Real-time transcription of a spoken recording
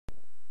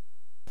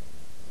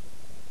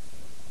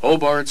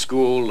Hobart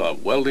School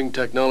of Welding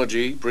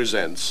Technology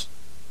presents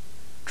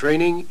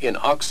Training in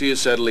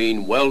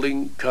Oxyacetylene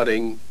Welding,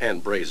 Cutting,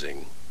 and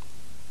Brazing.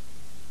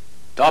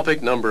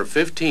 Topic number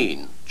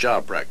 15,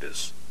 Job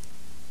Practice.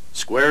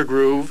 Square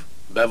groove,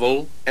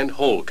 bevel, and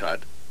hole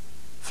cut,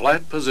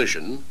 flat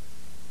position,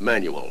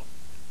 manual.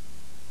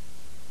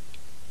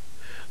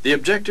 The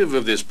objective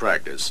of this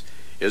practice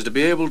is to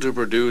be able to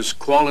produce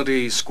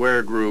quality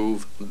square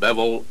groove,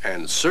 bevel,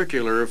 and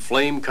circular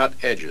flame cut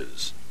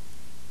edges.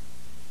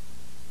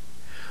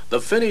 The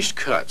finished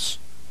cuts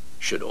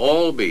should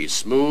all be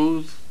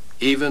smooth,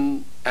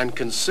 even, and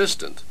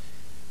consistent,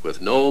 with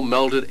no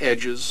melted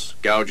edges,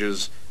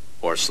 gouges,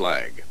 or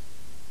slag.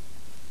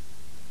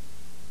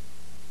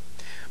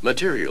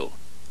 Material: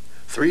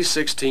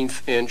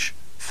 3/16 inch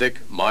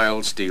thick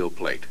mild steel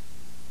plate.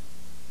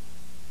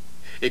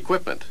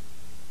 Equipment: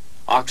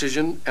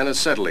 oxygen and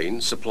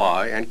acetylene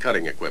supply and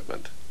cutting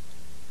equipment.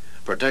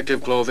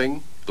 Protective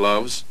clothing,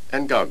 gloves,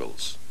 and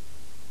goggles.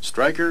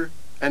 Striker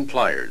and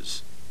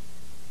pliers.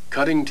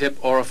 Cutting tip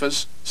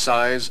orifice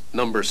size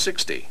number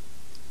 60.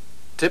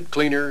 Tip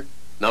cleaner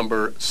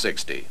number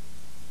 60.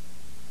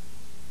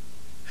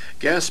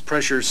 Gas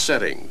pressure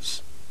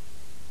settings: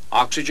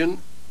 oxygen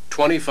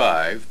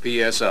 25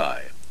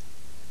 psi,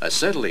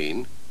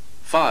 acetylene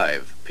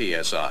 5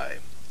 psi.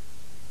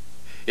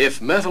 If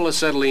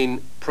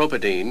methylacetylene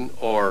propadiene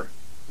or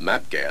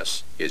MAP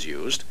gas is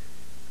used,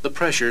 the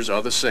pressures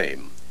are the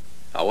same.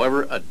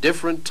 However, a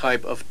different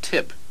type of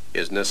tip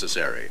is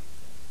necessary.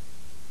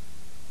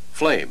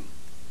 Flame,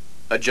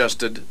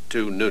 adjusted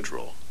to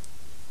neutral.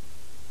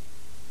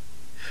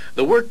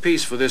 The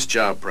workpiece for this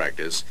job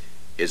practice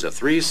is a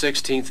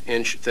 3/16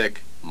 inch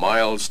thick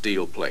mild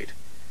steel plate.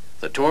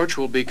 The torch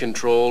will be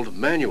controlled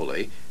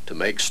manually to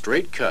make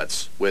straight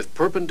cuts with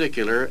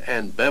perpendicular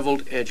and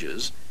beveled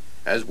edges,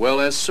 as well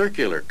as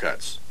circular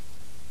cuts.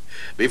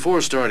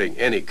 Before starting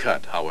any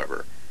cut,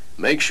 however,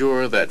 make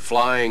sure that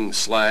flying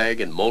slag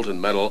and molten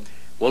metal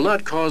will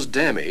not cause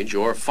damage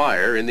or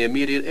fire in the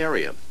immediate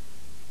area.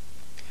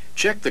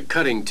 Check the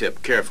cutting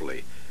tip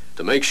carefully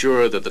to make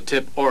sure that the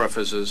tip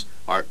orifices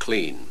are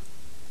clean,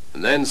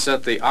 and then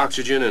set the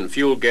oxygen and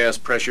fuel gas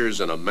pressures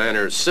in a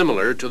manner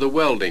similar to the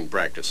welding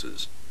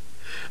practices.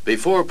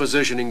 Before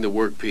positioning the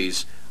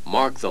workpiece,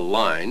 mark the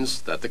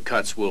lines that the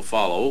cuts will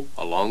follow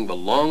along the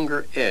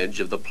longer edge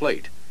of the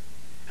plate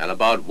and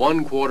about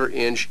 1/4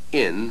 inch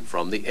in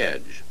from the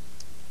edge.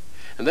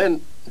 And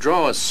then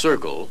draw a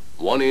circle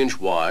 1 inch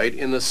wide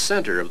in the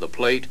center of the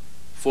plate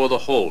for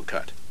the hole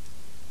cut.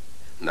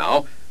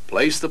 Now,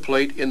 place the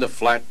plate in the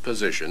flat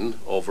position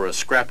over a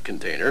scrap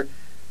container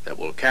that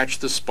will catch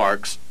the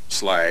sparks,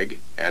 slag,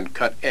 and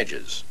cut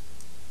edges.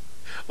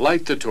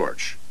 Light the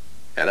torch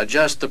and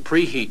adjust the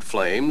preheat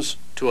flames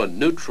to a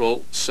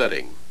neutral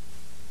setting.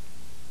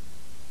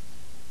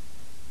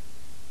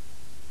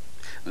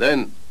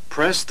 Then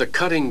press the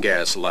cutting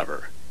gas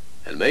lever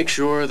and make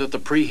sure that the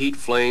preheat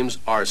flames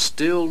are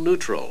still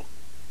neutral.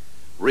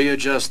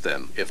 Readjust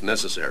them if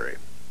necessary.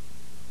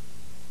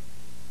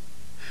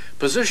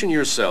 Position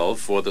yourself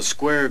for the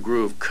square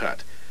groove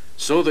cut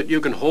so that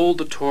you can hold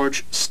the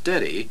torch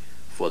steady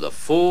for the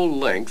full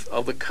length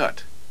of the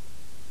cut.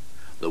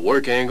 The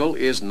work angle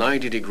is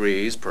 90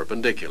 degrees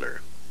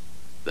perpendicular.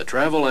 The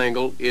travel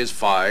angle is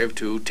 5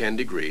 to 10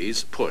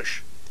 degrees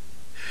push.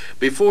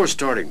 Before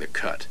starting the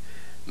cut,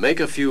 make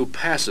a few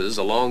passes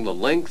along the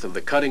length of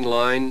the cutting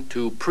line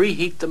to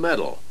preheat the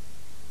metal.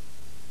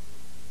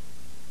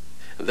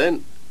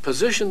 Then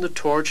position the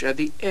torch at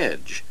the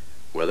edge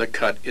where the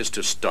cut is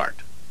to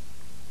start.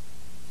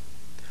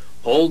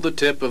 Hold the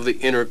tip of the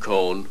inner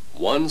cone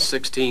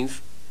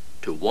 1/16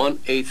 to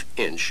 1/8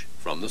 inch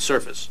from the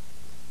surface.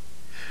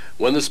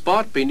 When the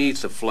spot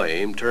beneath the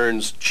flame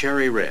turns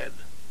cherry red,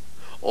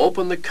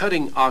 open the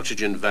cutting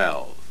oxygen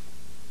valve.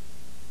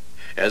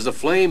 As the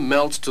flame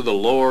melts to the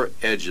lower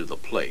edge of the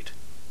plate,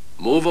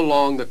 move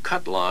along the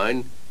cut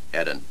line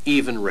at an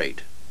even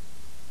rate.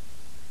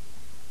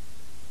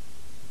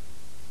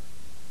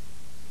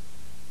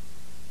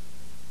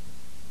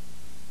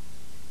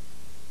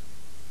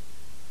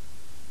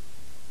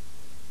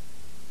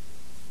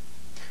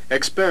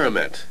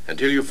 Experiment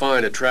until you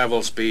find a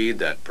travel speed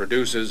that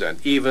produces an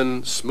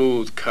even,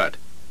 smooth cut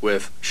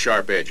with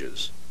sharp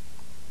edges.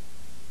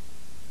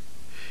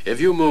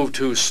 If you move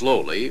too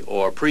slowly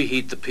or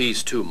preheat the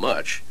piece too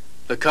much,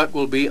 the cut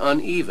will be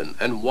uneven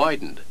and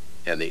widened,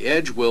 and the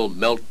edge will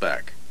melt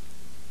back.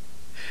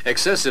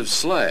 Excessive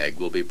slag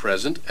will be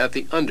present at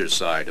the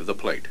underside of the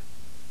plate.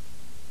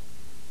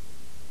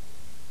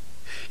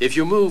 If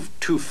you move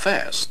too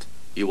fast,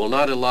 you will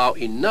not allow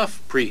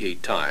enough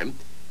preheat time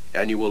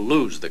and you will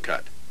lose the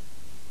cut.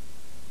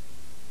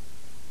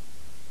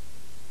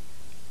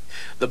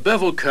 The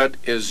bevel cut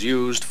is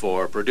used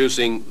for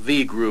producing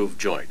V-groove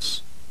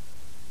joints.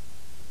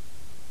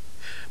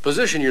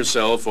 Position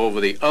yourself over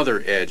the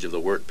other edge of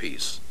the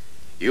workpiece.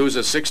 Use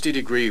a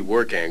 60-degree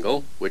work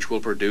angle, which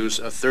will produce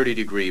a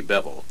 30-degree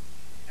bevel,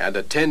 and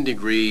a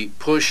 10-degree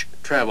push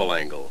travel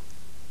angle.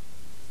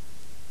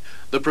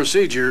 The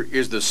procedure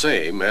is the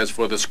same as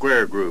for the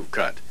square groove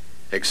cut,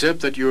 except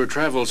that your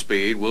travel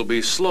speed will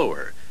be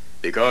slower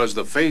because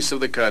the face of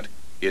the cut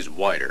is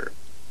wider.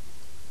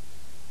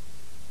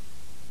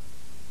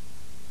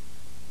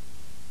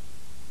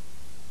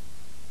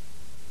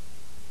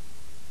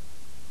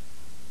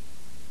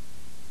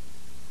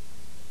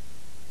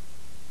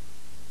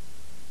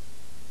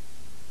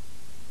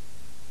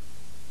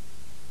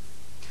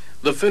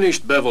 The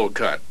finished bevel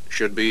cut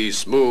should be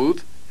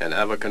smooth and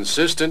have a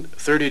consistent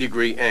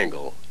 30-degree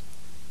angle.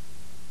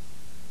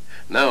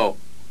 Now,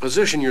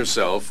 position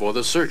yourself for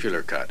the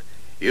circular cut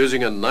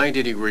using a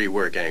 90-degree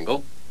work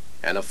angle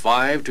and a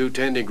 5 to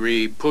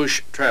 10-degree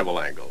push travel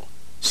angle,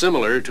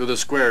 similar to the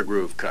square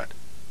groove cut.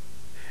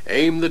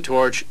 Aim the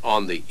torch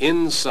on the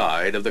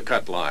inside of the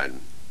cut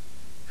line.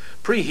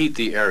 Preheat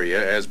the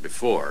area as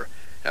before,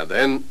 and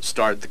then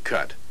start the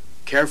cut,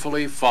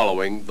 carefully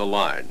following the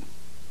line.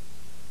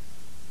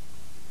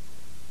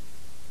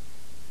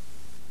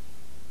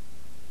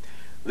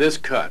 This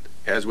cut,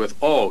 as with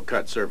all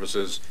cut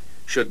surfaces,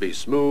 should be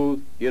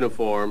smooth,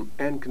 uniform,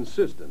 and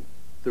consistent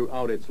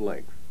throughout its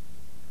length.